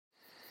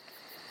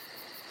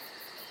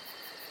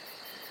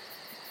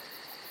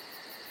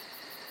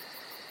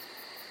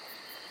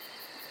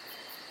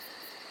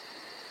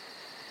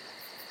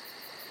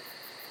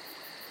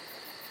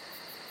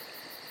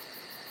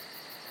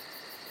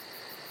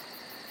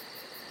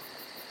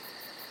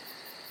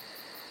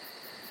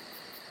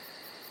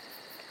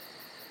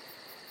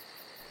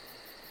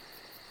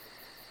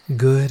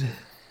Good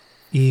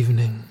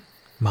evening,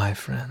 my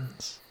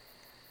friends,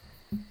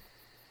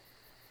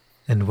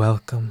 and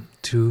welcome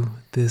to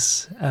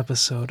this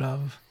episode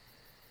of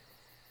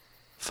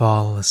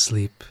Fall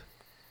Asleep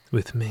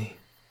with Me.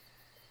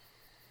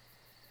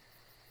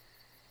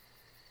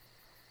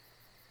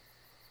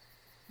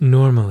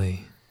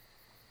 Normally,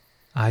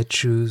 I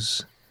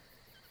choose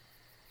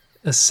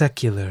a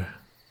secular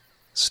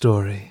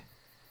story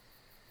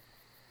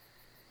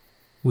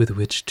with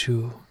which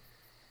to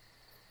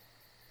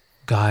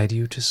guide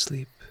you to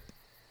sleep.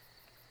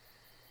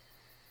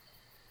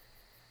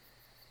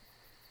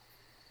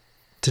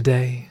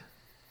 Today,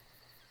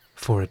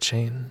 for a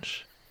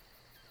change,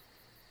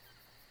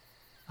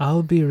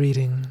 I'll be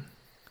reading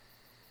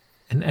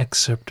an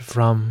excerpt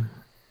from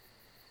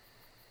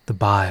the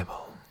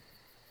Bible,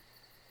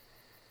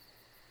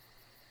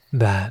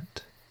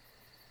 that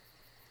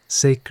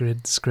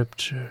sacred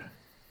scripture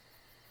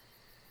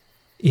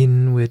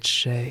in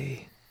which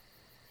a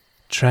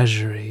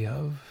treasury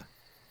of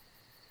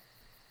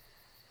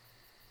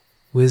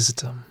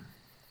wisdom,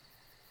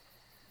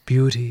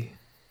 beauty,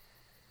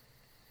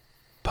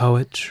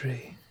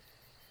 poetry,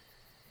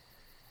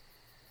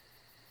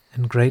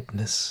 and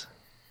greatness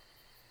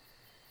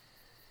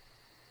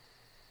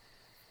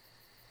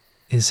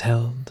is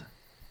held.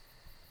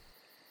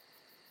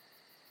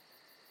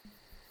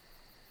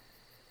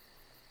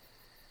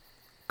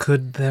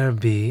 Could there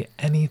be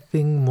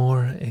anything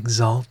more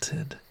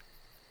exalted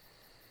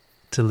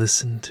to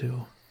listen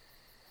to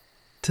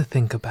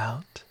think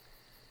about,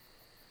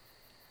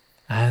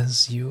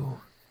 as you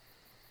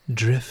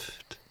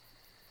drift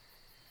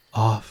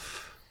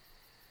off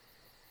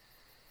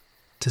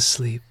to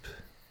sleep?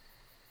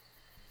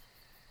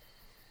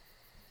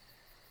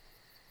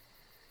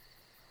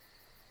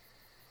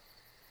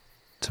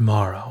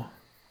 Tomorrow,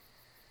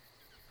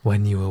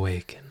 when you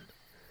awaken,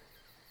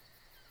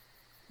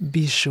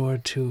 be sure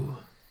to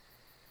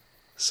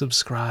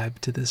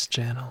subscribe to this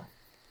channel,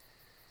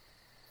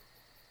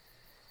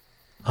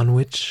 on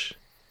which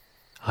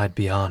I'd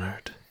be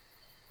honored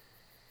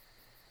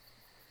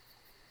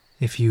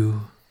if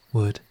you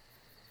would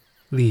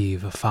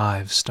leave a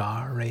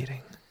 5-star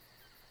rating.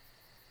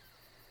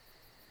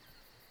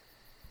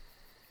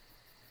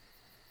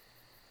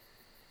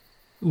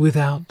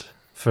 Without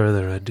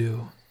further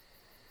ado,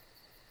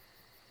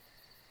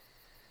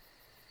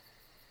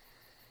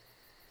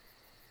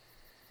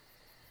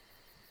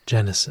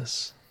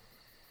 Genesis.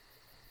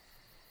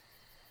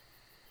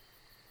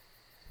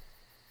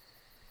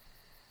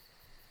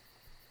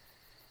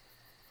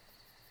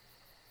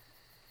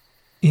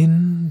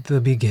 In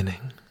the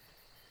beginning,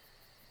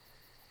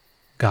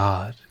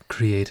 God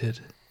created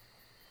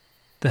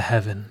the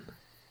heaven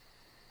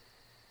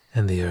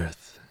and the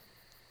earth.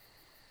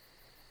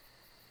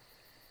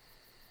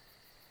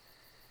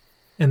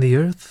 And the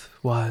earth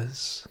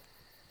was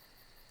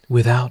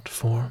without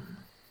form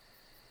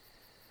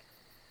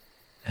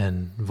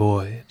and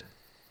void,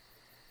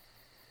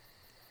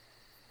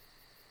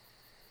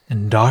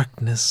 and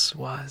darkness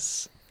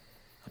was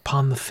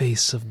upon the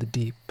face of the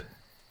deep.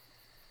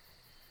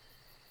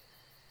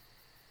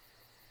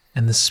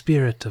 And the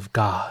Spirit of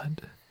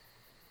God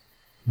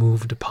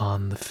moved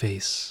upon the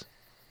face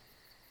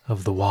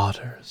of the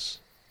waters.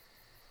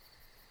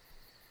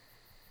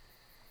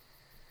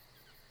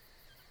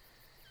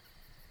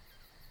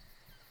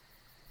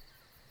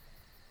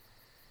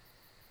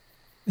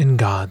 And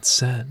God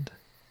said,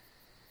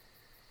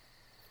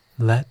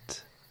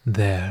 "Let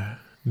there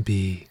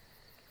be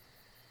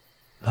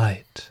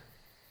light."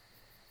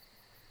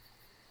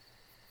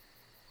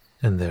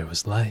 And there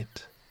was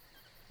light.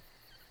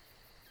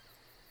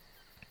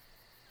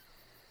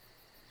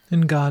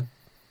 And God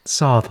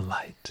saw the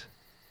light,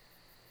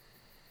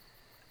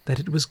 that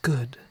it was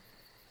good.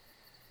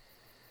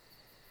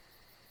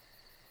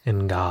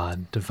 And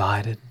God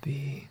divided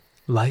the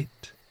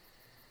light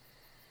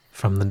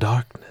from the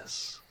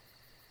darkness.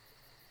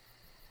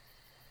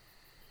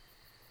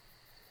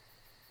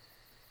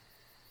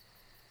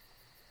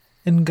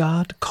 And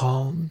God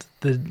called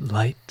the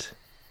light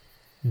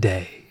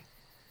day,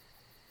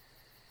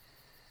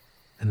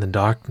 and the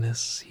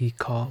darkness He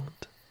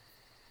called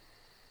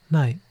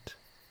night.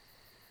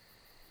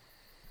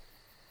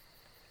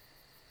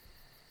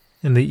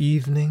 And the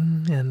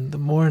evening and the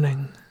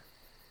morning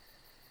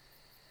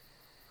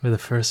were the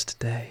first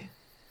day.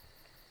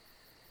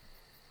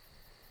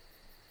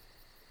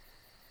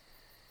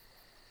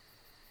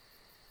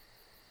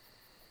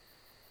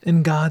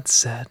 And God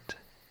said,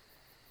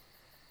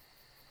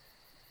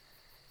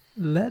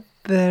 "Let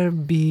there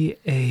be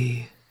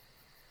a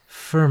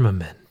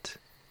firmament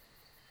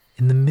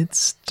in the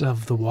midst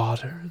of the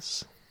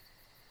waters,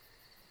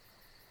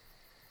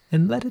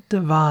 and let it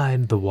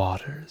divide the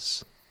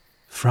waters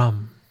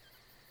from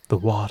the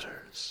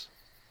waters."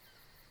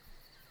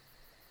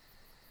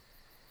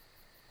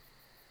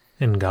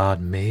 And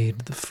God made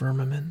the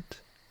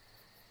firmament,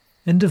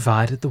 and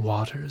divided the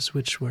waters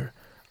which were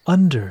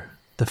under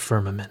the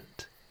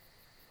firmament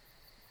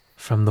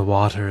from the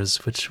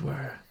waters which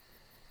were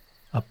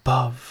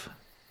above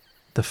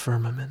the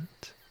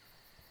firmament.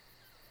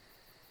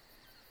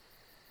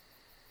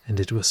 And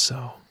it was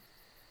so.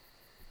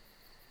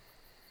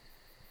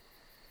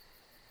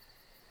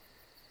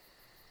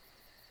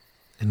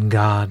 And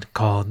God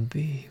called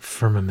the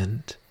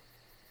firmament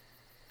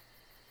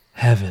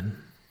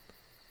heaven,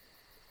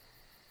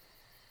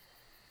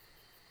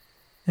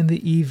 and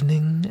the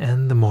evening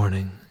and the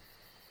morning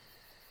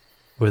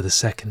were the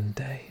second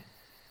day.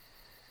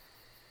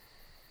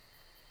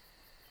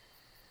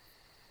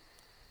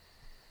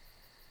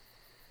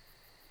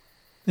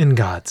 And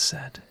God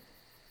said,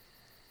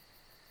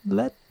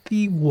 "Let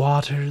the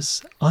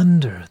waters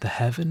under the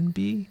heaven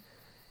be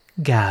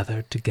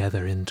gathered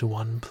together into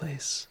one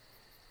place,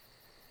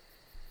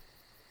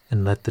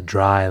 and let the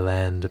dry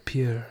land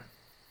appear."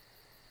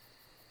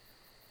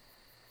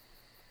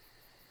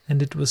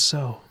 And it was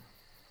so.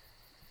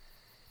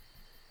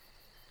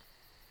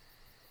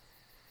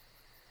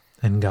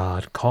 And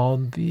God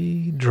called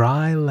the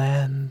dry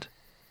land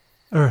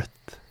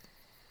earth,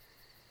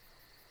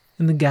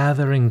 and the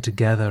gathering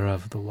together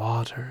of the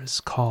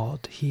waters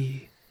called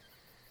he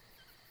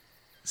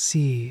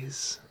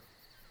seas.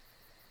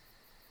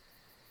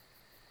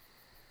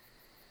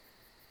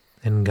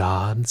 And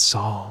God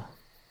saw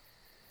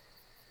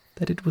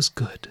that it was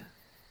good.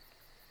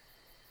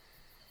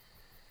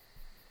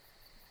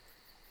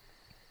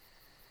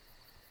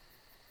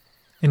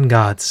 And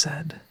God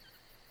said,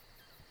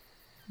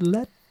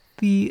 "Let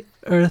the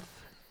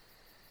earth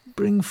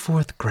bring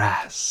forth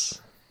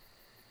grass,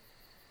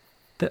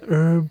 the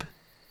herb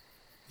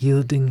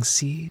yielding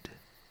seed,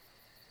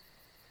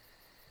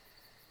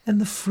 and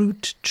the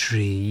fruit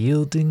tree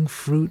yielding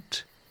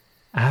fruit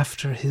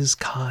after his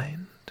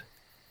kind,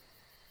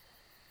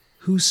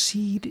 whose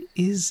seed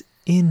is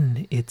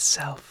in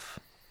itself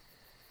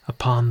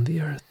upon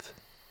the earth."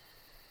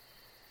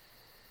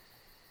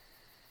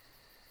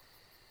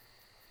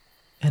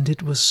 And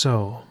it was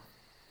so.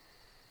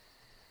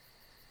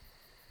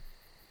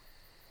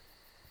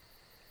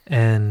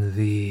 And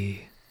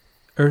the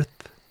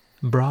earth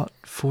brought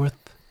forth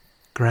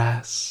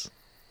grass,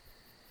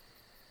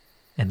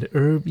 and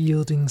herb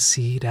yielding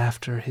seed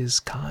after his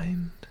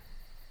kind,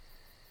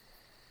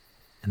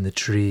 and the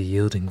tree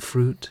yielding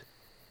fruit,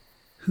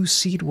 whose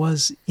seed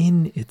was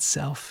in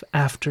itself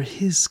after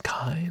his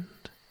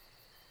kind.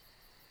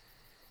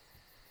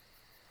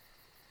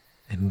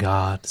 And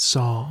God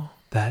saw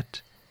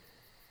that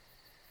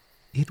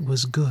it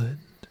was good.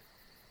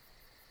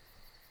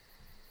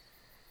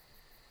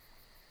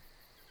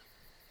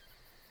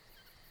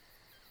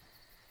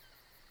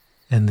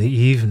 And the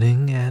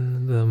evening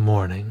and the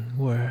morning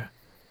were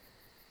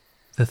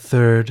the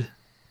third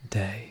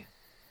day.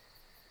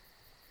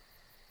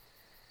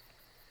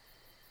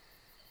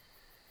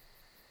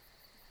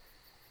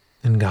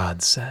 And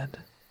God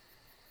said,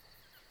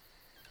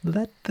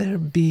 "Let there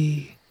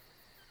be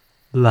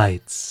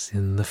lights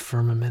in the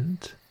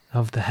firmament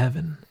of the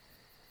heaven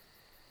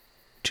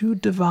to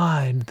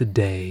divide the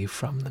day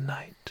from the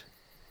night.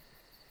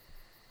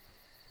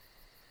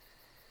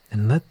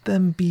 And let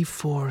them be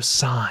for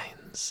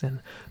signs,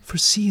 and for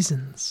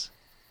seasons,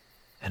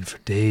 and for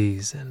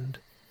days and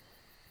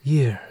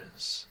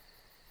years.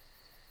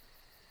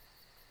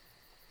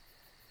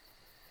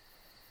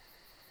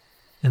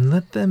 And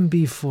let them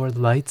be for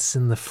lights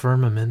in the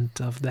firmament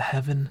of the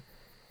heaven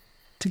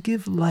to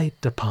give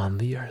light upon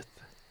the earth."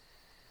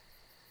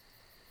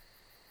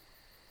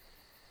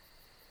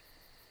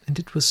 And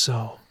it was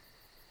so.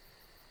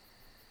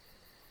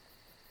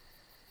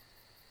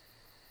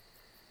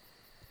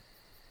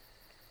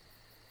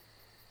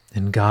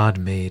 And God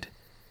made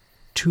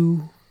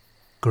 2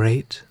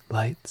 great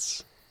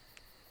lights.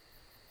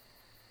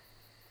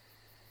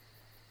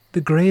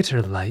 The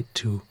greater light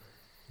to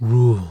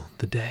rule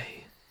the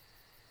day,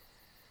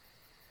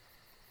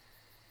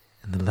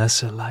 and the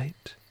lesser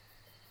light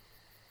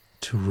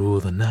to rule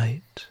the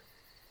night.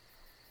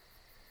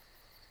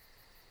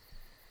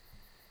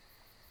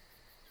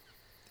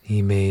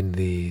 He made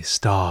the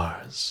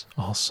stars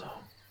also.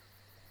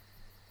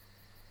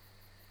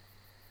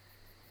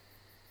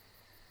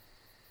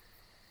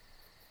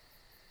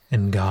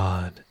 And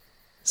God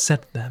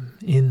set them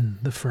in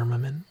the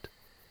firmament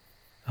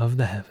of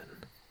the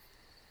heaven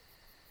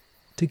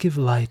to give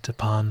light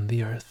upon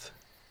the earth,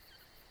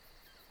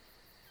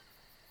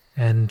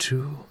 and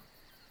to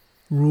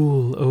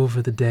rule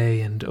over the day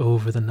and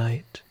over the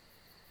night,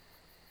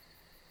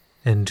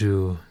 and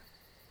to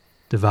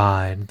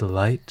divide the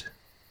light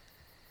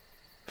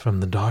from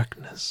the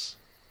darkness.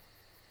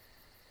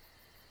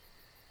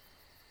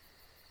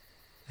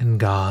 And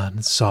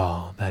God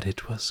saw that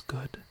it was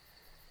good.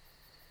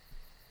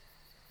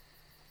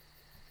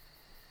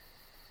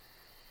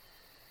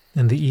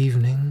 And the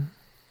evening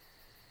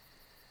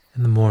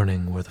and the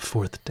morning were the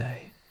 4th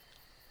day.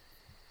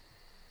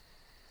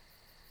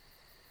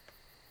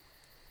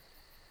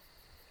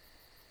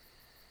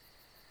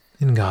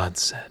 And God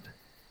said,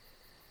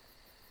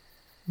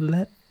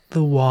 "Let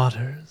the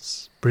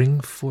waters bring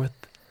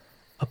forth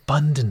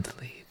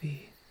abundantly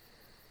the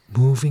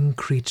moving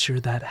creature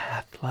that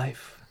hath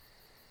life,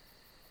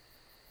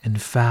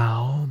 and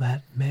fowl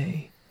that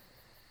may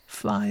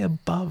fly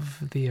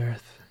above the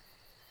earth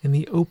in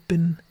the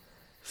open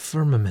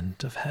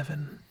firmament of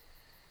heaven.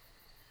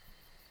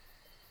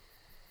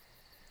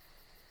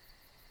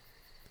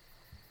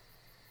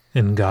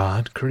 And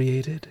God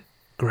created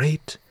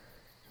great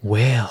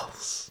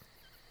whales,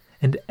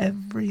 and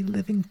every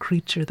living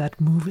creature that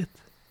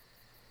moveth,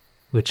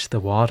 which the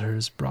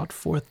waters brought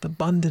forth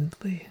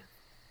abundantly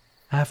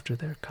after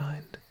their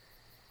kind,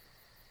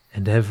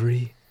 and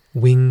every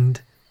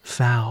winged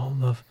fowl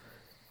of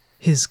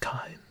his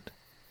kind.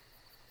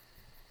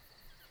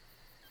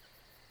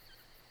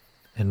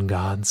 And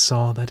God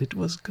saw that it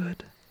was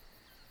good.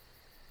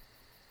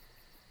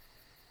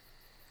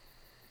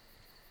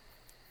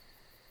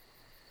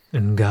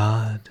 And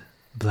God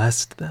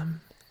blessed them,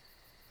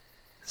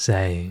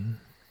 saying,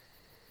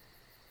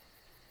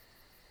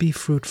 Be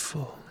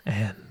fruitful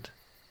and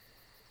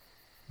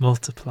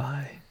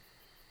multiply,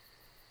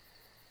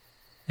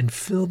 and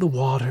fill the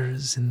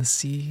waters in the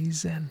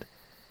seas, and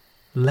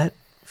let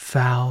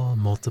fowl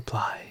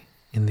multiply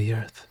in the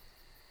earth.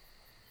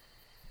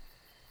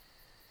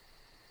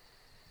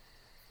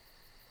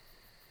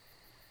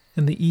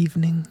 And the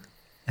evening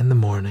and the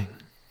morning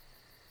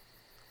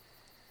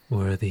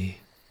were the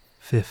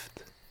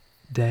 5th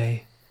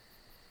day.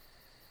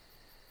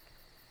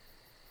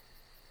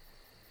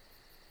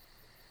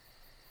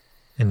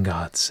 And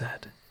God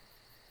said,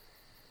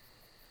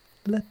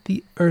 Let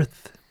the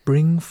earth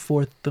bring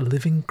forth the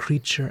living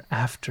creature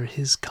after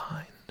his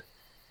kind,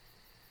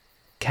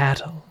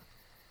 cattle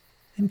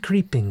and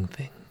creeping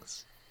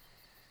things,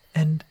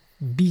 and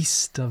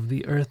beast of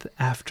the earth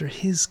after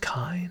his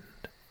kind.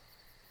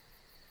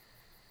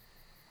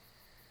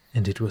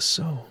 And it was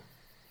so.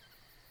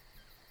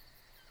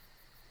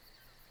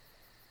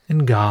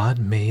 And God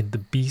made the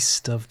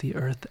beast of the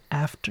earth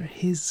after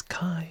his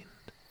kind,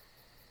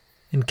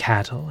 and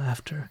cattle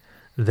after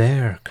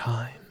their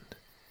kind,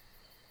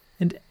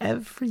 and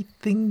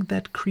everything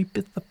that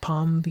creepeth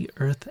upon the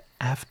earth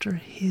after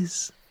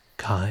his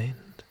kind.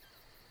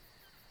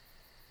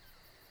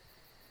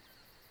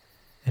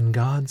 And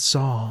God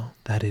saw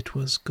that it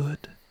was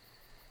good.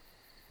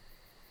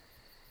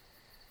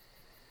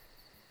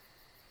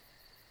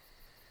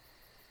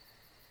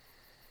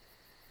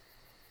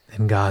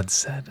 And God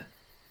said,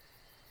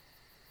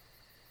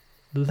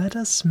 Let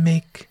us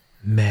make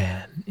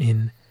man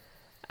in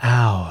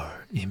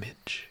our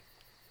image,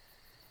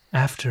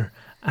 after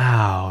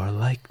our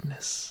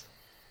likeness,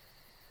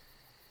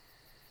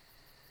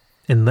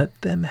 and let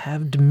them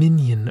have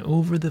dominion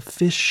over the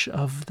fish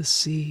of the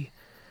sea,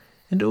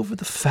 and over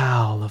the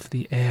fowl of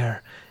the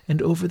air,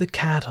 and over the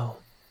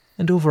cattle,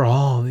 and over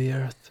all the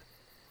earth,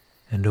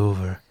 and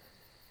over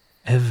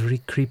every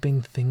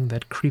creeping thing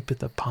that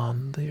creepeth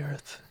upon the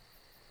earth.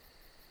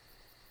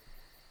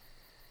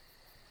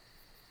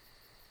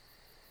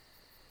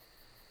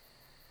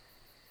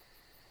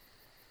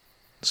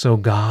 So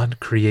God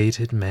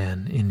created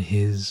man in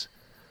his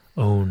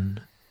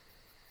own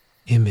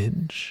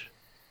image.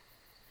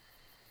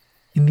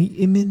 In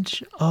the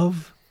image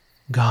of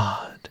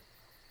God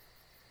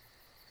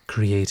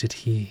created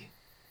he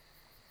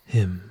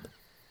him.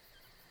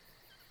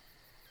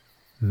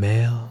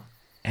 Male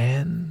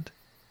and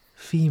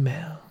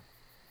female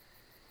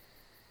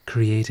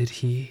created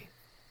he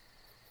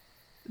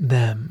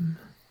them.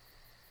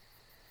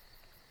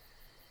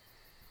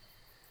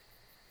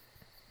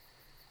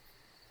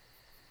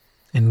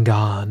 And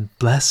God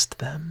blessed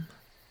them.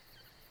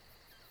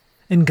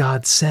 And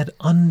God said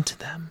unto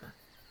them,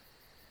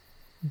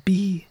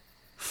 Be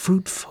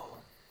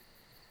fruitful,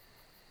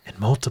 and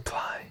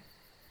multiply,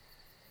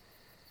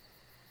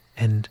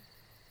 and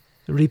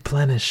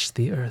replenish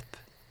the earth,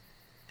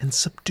 and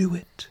subdue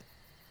it,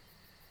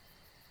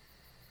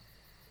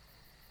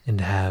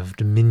 and have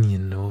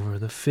dominion over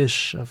the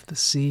fish of the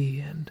sea,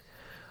 and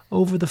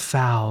over the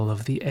fowl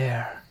of the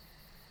air,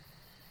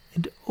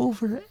 and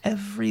over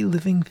every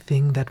living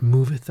thing that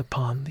moveth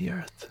upon the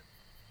earth.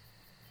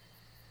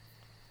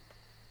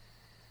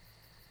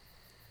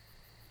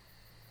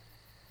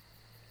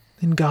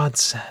 And God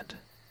said,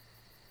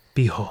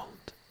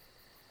 Behold,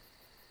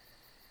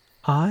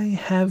 I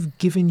have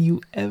given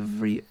you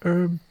every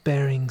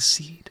herb-bearing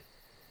seed,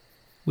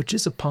 which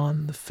is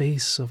upon the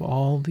face of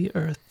all the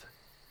earth,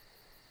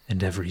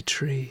 and every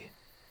tree,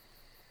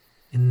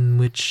 in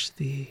which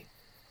the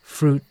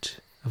fruit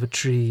of a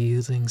tree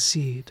yielding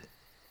seed.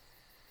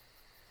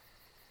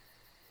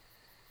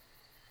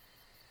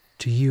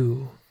 To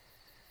you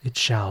it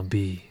shall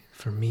be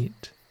for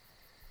meat.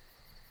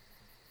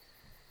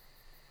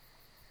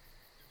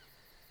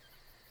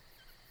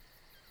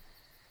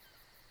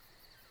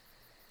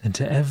 And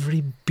to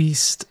every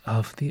beast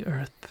of the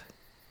earth,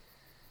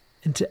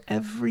 and to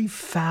every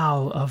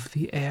fowl of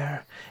the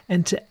air,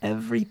 and to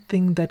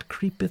everything that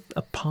creepeth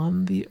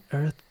upon the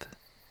earth,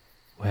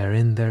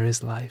 wherein there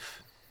is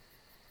life,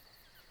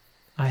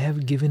 I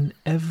have given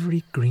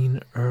every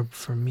green herb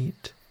for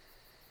meat.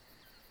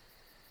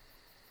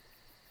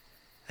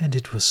 And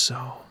it was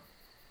so.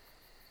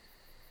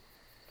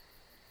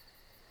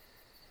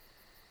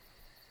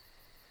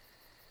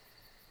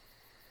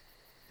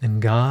 And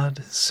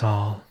God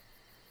saw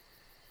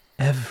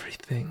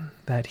everything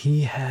that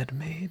he had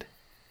made,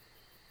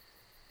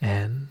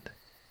 And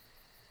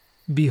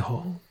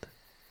behold,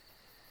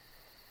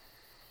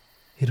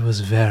 it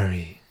was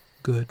very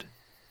good.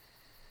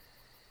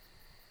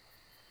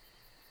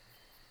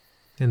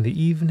 And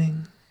the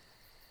evening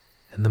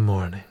and the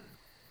morning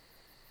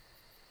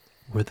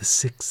were the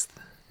 6th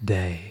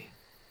day.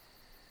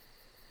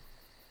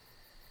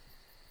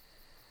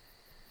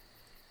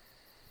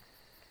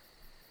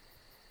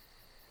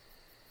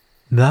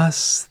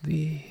 Thus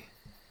the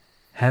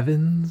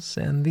heavens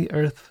and the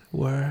earth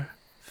were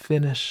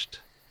finished,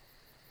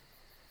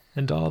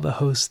 and all the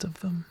host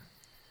of them.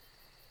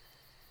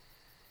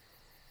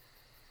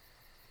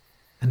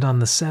 And on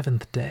the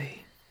 7th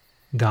day,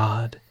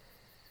 God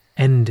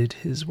ended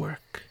his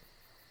work,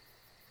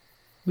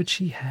 which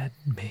he had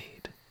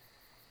made.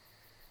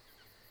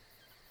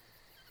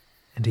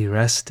 And he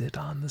rested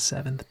on the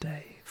 7th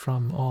day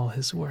from all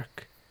his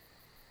work,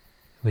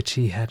 which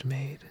he had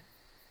made.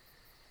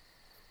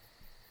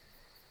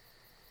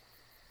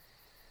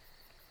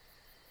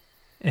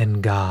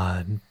 And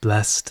God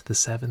blessed the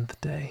 7th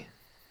day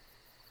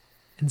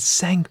and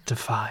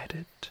sanctified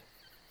it,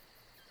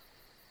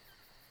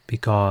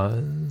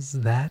 because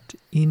that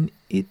in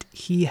it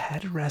he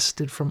had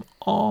rested from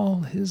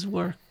all his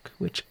work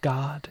which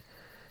God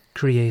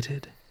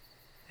created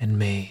and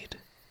made.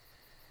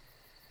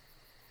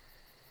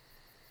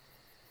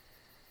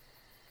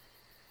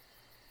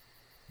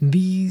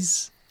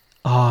 These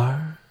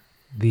are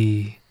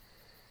the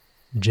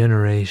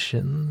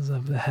generations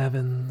of the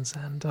heavens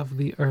and of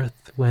the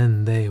earth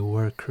when they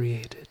were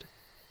created,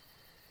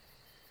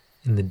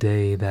 in the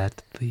day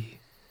that the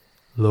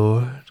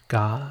Lord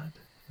God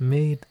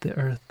made the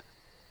earth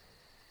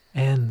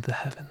and the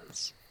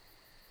heavens.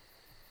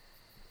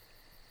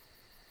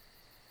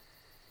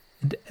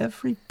 And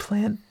every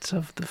plant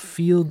of the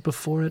field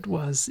before it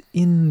was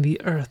in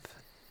the earth,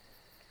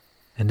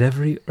 and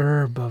every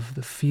herb of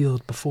the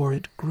field before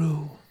it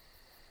grew.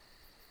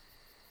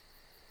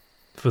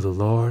 For the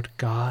Lord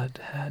God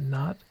had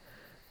not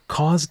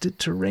caused it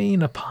to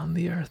rain upon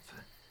the earth,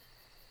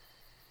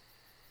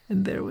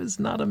 and there was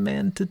not a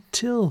man to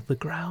till the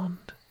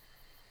ground.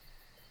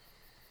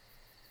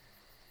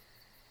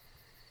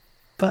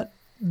 But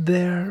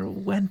there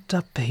went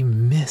up a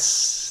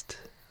mist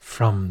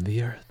from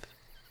the earth,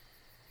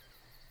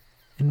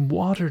 and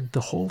watered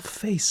the whole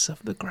face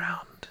of the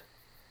ground.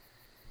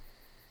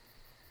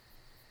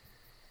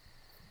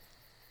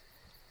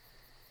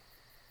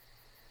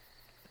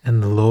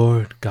 And the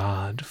Lord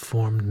God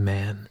formed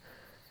man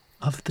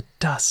of the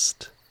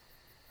dust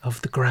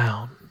of the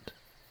ground,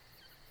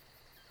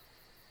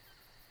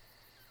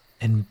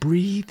 and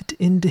breathed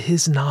into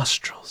his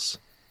nostrils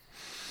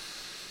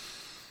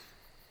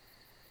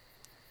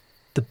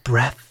the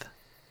breath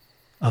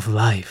of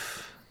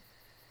life.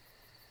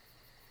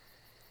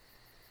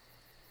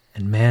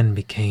 And man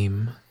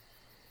became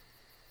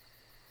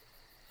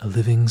a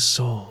living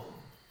soul.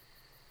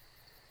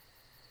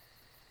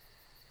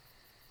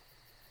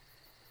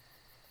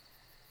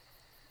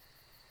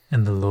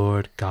 And the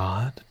Lord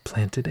God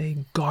planted a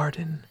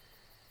garden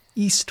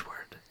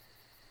eastward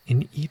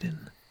in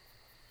Eden.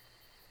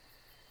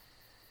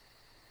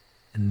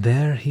 And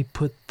there he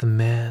put the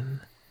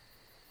man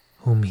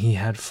whom he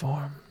had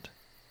formed.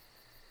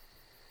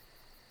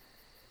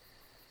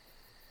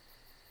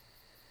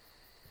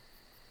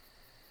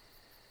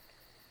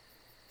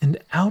 And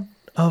out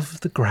of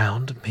the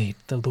ground made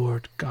the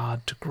Lord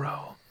God to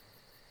grow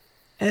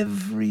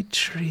every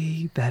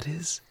tree that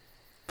is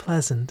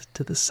pleasant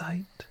to the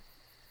sight,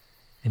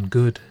 and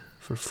good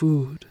for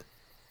food.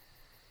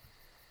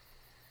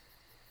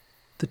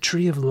 The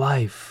tree of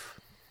life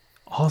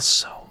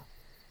also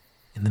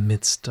in the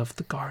midst of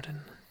the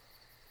garden,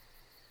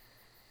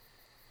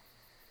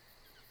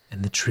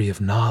 and the tree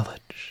of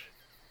knowledge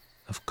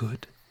of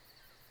good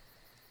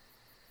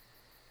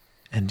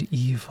and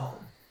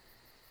evil.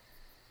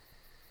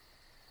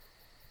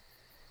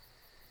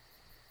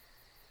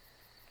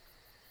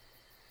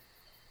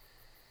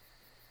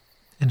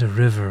 And a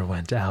river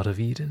went out of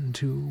Eden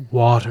to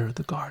water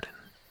the garden.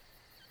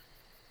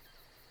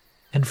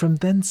 And from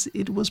thence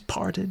it was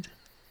parted,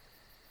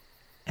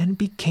 and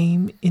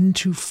became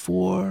into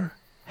 4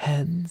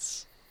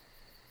 heads.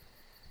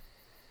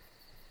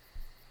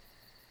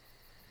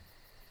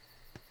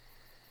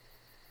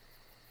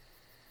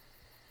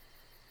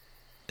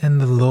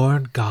 And the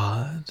Lord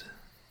God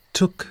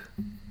took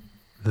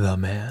the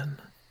man,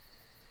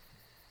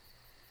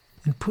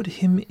 and put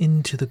him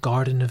into the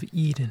Garden of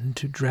Eden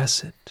to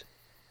dress it,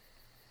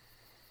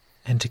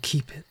 and to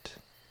keep it.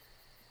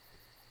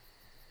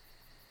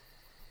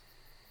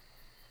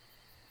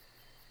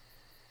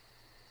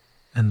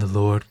 And the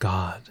Lord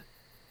God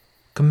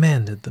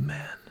commanded the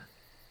man,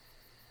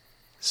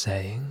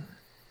 saying,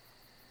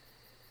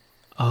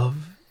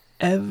 Of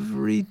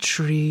every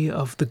tree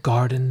of the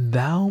garden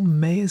thou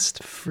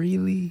mayest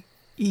freely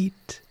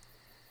eat,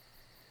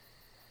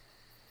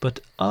 but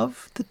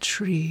of the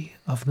tree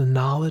of the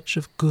knowledge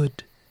of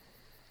good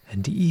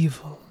and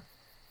evil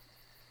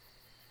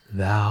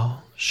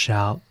thou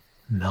shalt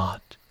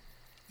not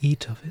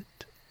eat of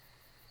it.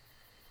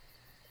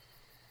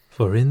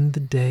 For in the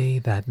day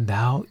that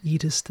thou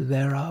eatest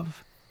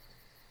thereof,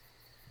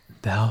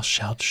 thou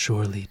shalt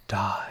surely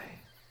die.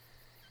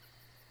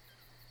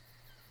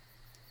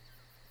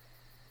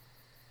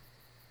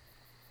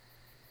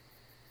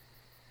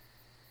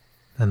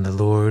 And the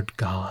Lord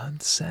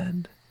God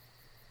said,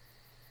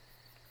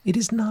 It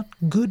is not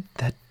good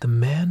that the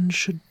man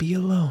should be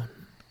alone.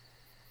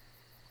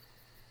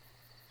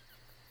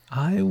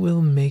 I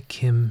will make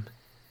him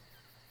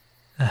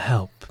a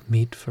help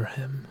meet for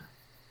him.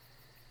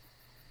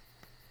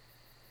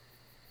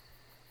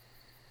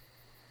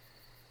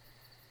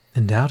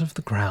 And out of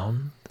the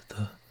ground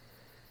the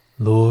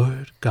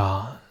Lord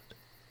God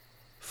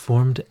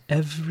formed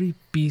every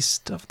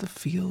beast of the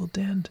field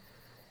and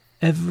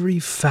every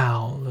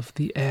fowl of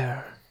the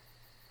air,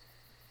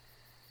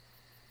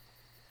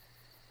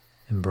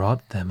 and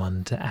brought them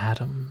unto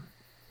Adam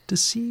to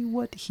see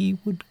what he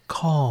would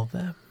call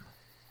them.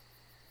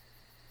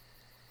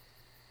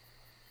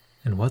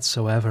 And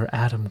whatsoever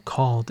Adam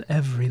called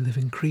every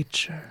living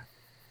creature,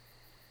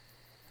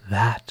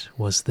 that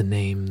was the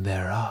name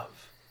thereof.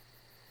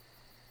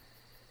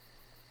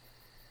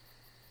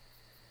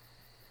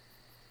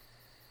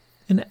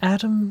 And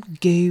Adam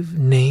gave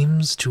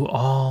names to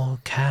all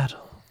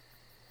cattle,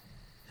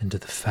 and to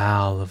the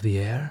fowl of the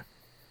air,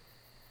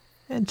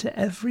 and to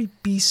every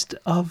beast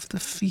of the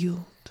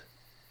field.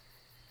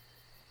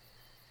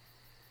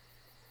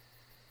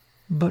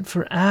 But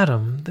for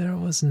Adam there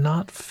was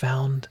not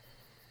found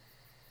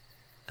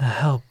a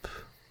help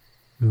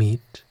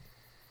meet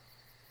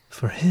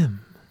for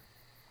him.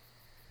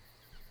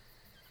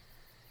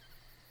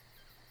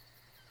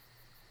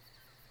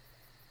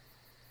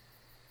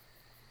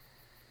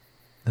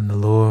 Then the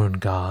Lord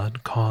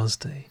God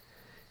caused a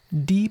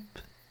deep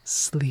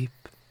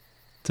sleep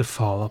to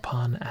fall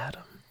upon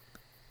Adam,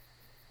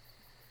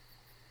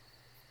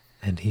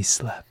 and he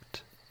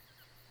slept.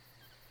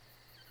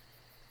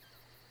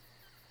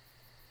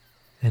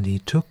 And he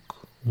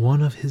took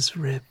one of his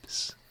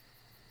ribs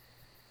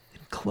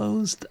and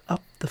closed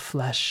up the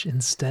flesh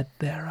instead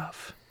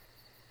thereof.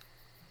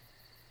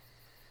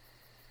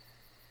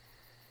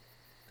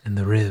 And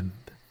the rib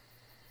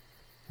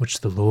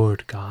which the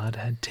Lord God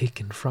had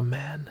taken from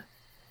man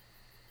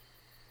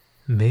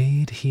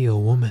made he a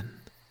woman,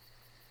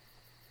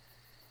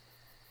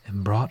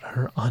 and brought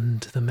her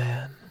unto the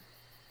man.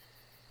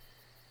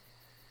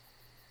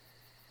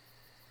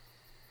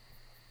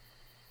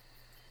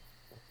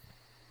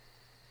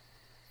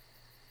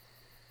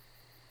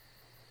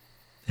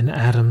 And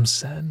Adam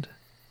said,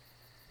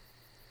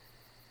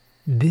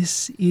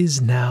 This is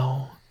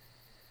now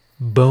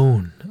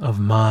bone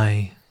of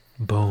my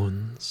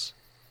bones,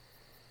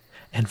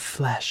 and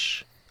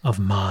flesh of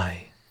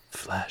my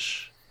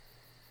flesh.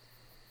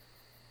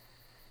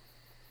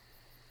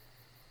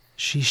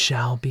 She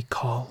shall be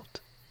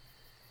called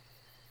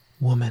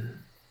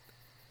woman,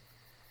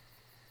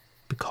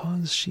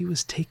 because she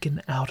was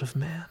taken out of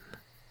man.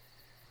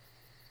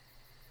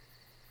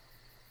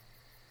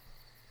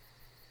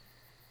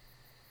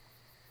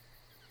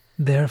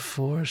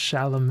 Therefore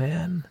shall a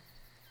man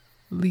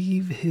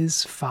leave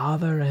his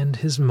father and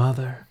his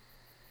mother,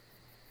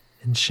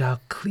 and shall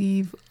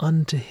cleave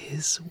unto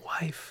his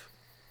wife,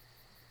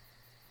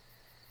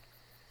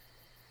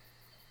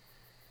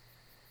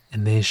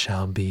 and they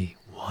shall be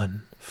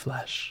one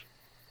flesh.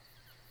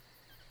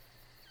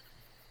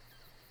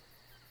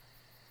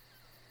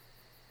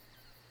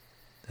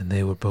 And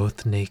they were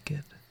both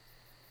naked,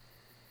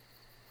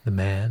 the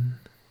man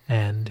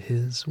and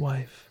his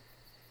wife,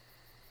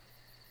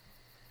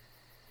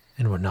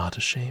 and were not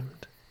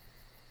ashamed.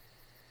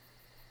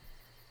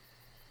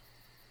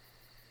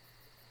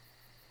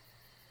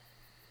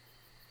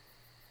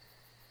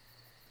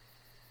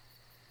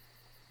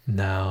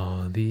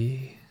 Now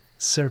the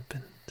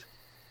serpent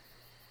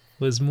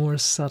was more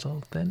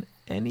subtle than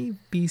any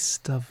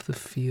beast of the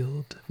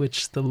field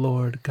which the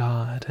Lord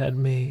God had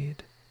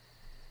made.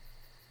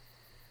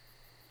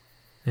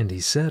 And he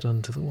said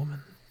unto the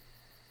woman,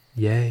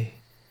 Yea,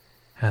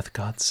 hath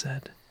God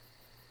said,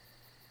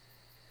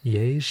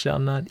 Ye shall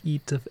not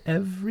eat of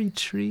every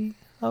tree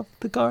of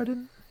the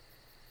garden?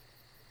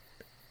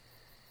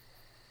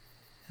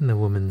 And the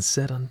woman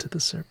said unto the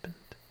serpent,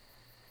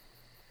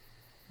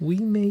 We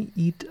may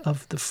eat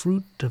of the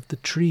fruit of the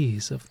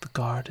trees of the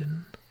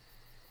garden,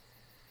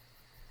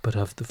 but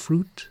of the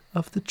fruit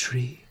of the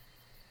tree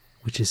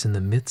which is in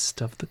the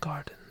midst of the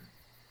garden,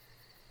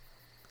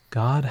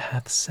 God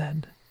hath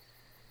said,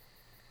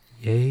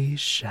 Ye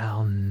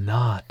shall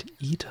not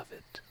eat of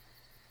it,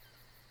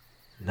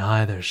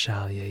 neither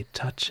shall ye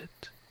touch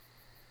it,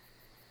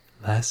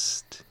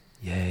 lest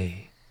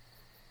ye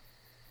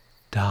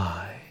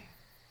die.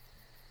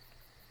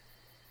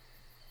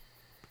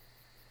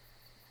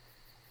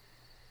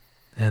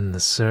 And the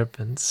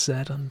serpent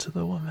said unto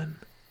the woman,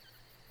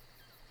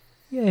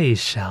 Ye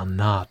shall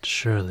not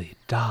surely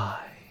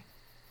die.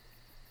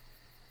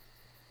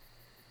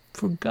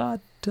 For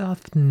God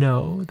doth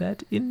know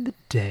that in the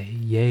day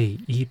ye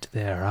eat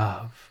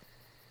thereof,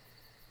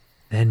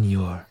 then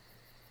your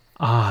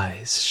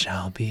eyes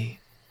shall be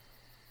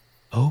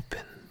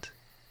opened,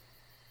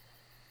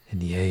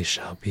 and ye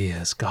shall be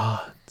as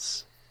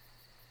gods,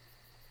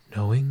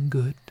 knowing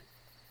good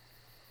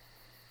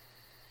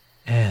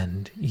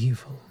and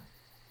evil.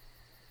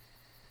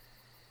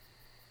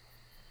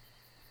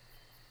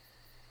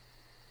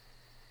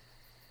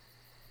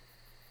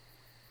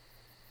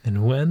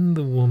 And when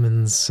the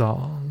woman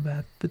saw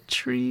that the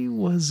tree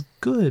was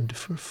good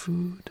for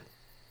food,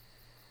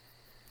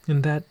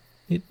 and that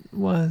it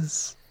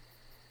was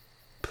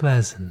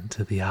pleasant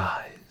to the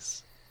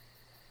eyes,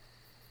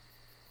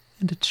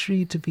 and a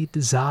tree to be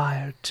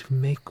desired to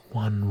make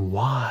one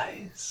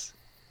wise,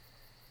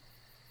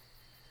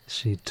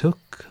 she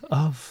took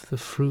of the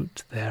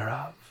fruit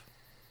thereof,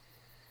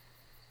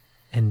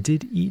 and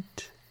did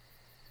eat,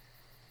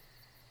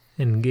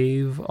 and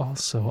gave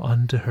also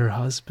unto her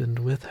husband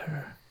with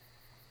her,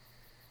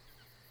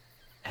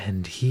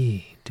 and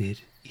he did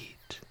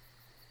eat.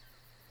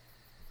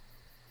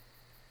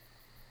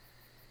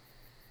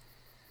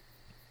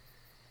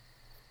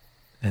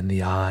 And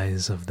the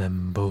eyes of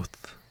them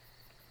both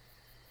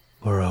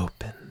were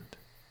opened,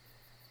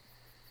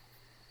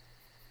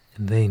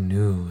 and they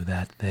knew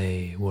that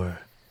they were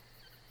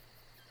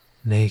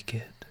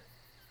naked,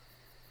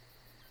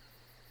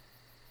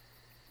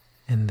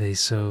 and they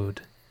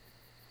sewed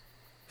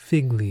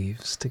fig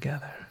leaves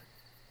together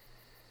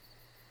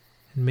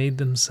and made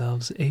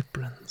themselves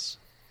aprons.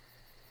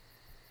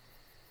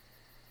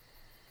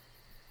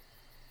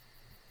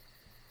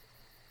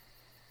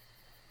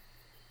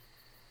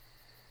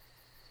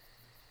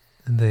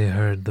 And they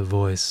heard the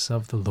voice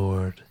of the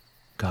Lord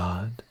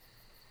God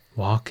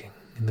walking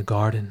in the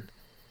garden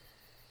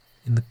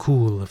in the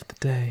cool of the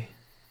day.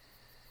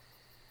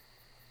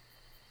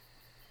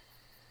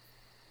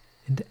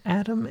 And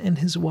Adam and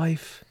his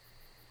wife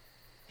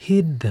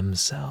hid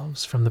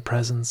themselves from the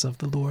presence of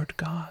the Lord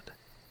God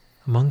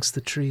amongst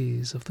the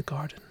trees of the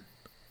garden.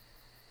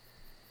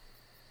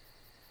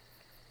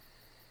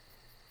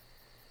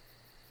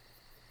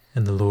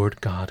 And the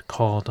Lord God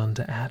called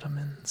unto Adam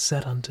and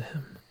said unto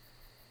him,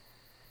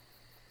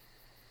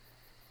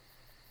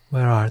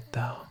 Where art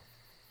thou?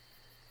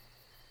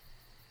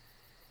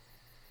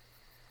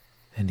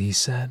 And he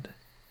said,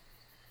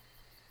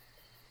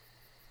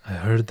 I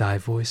heard thy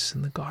voice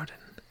in the garden,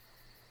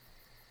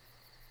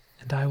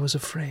 and I was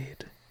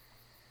afraid,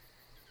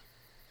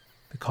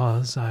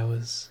 because I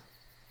was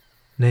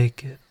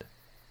naked,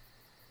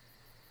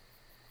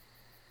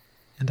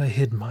 and I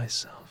hid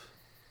myself.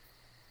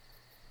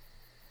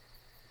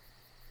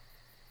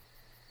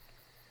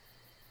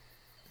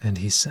 And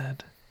he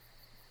said,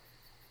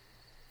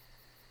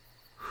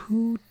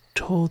 Who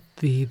told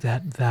thee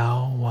that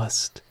thou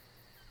wast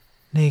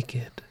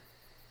naked?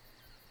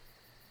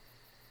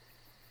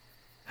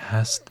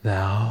 Hast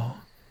thou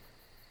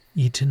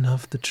eaten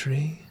of the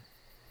tree,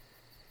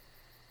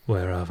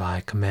 whereof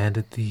I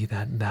commanded thee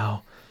that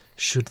thou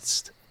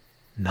shouldst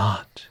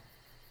not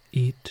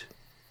eat?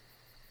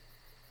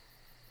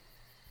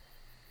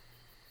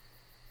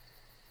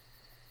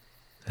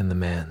 And the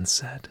man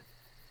said,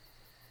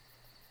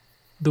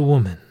 The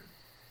woman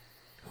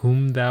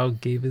whom thou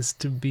gavest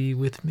to be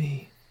with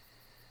me,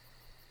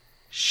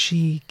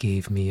 she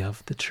gave me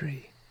of the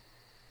tree,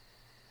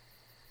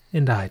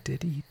 and I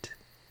did eat.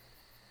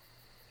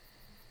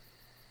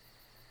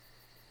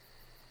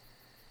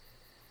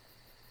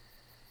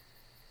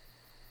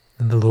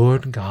 And the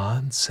Lord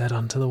God said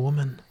unto the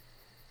woman,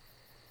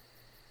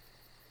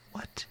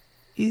 What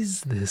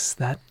is this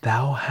that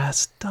thou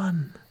hast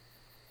done?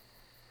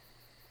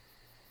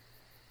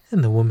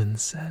 And the woman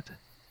said,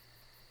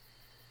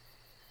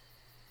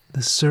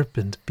 The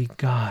serpent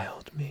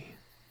beguiled me,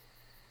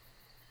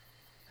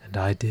 and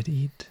I did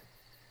eat.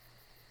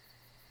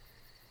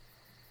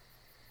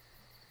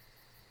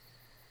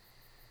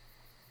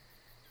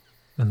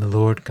 And the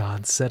Lord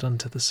God said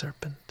unto the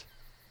serpent,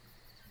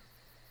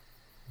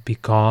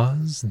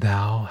 Because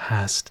thou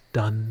hast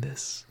done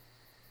this,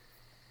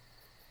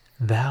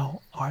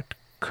 thou art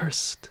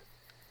cursed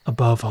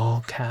above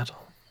all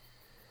cattle,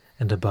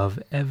 and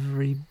above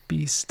every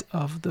beast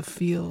of the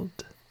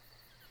field.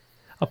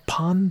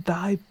 Upon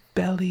thy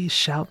belly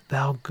shalt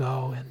thou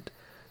go, and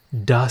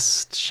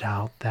dust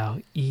shalt thou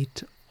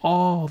eat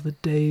all the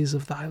days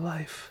of thy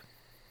life.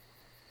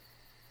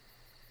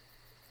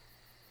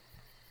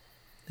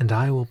 And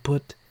I will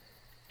put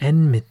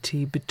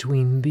enmity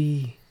between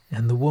thee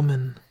and the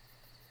woman,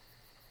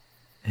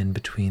 and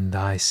between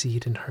thy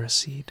seed and her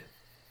seed.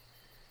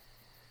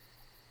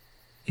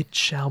 It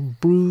shall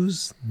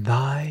bruise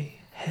thy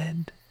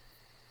head,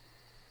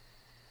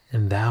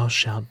 and thou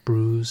shalt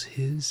bruise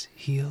his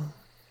heel.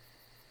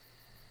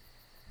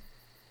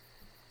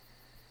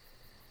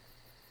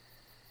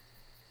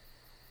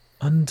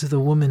 Unto the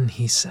woman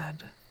he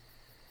said,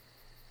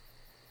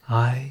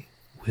 I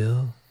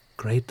will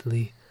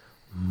greatly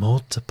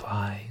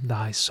multiply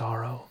thy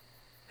sorrow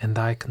and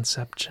thy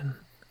conception.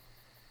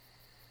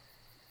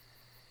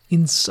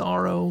 In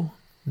sorrow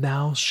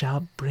thou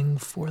shalt bring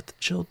forth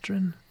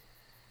children,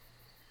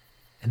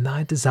 and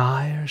thy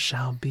desire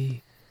shall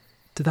be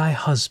to thy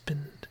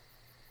husband,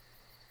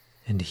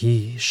 and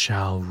he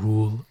shall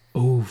rule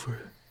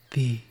over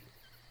thee.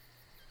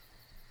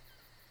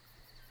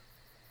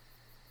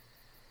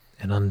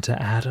 And unto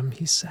Adam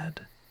he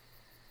said,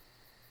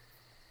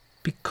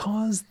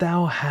 Because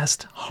thou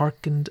hast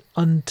hearkened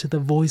unto the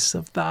voice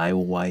of thy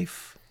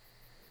wife,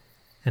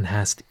 and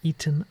hast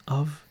eaten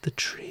of the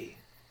tree,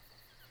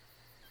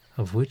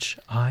 of which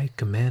I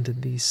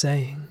commanded thee,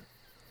 saying,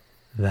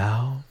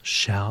 Thou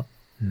shalt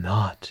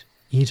not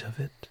eat of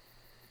it.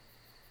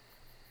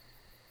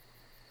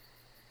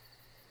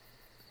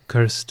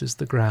 Cursed is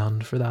the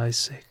ground for thy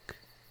sake.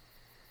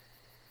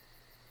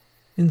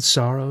 In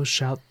sorrow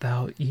shalt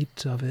thou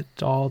eat of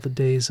it all the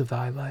days of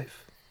thy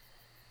life.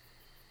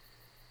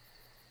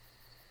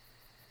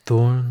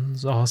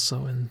 Thorns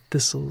also and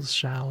thistles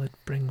shall it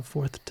bring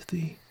forth to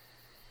thee.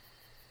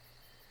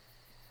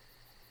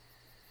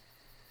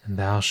 And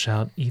thou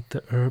shalt eat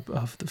the herb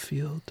of the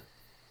field.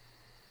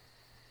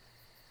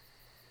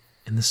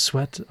 In the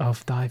sweat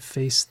of thy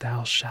face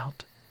thou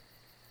shalt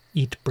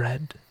eat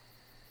bread,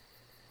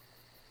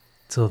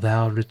 till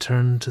thou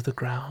return to the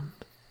ground.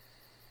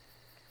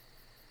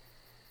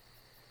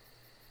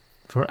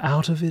 For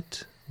out of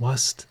it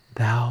wast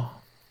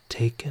thou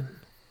taken.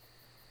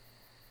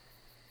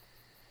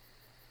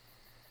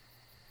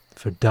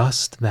 For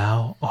dust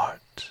thou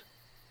art,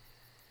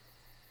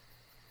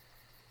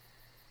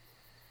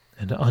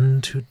 and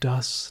unto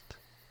dust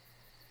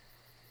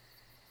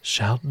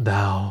shalt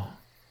thou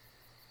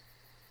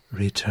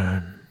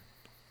return.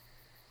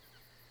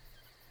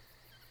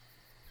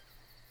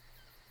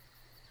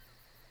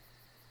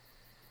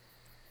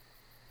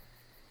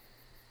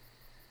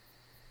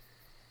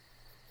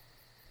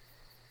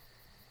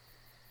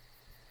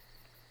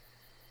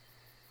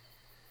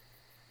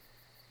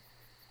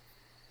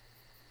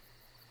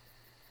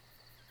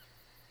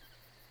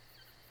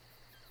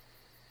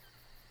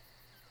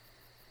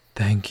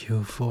 Thank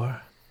you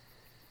for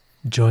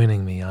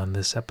joining me on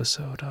this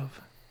episode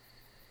of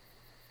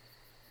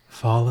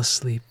Fall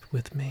Asleep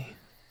with Me.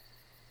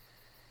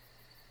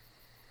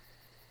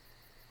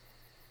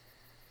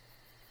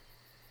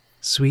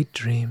 Sweet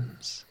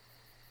dreams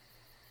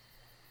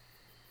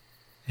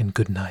and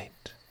good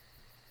night.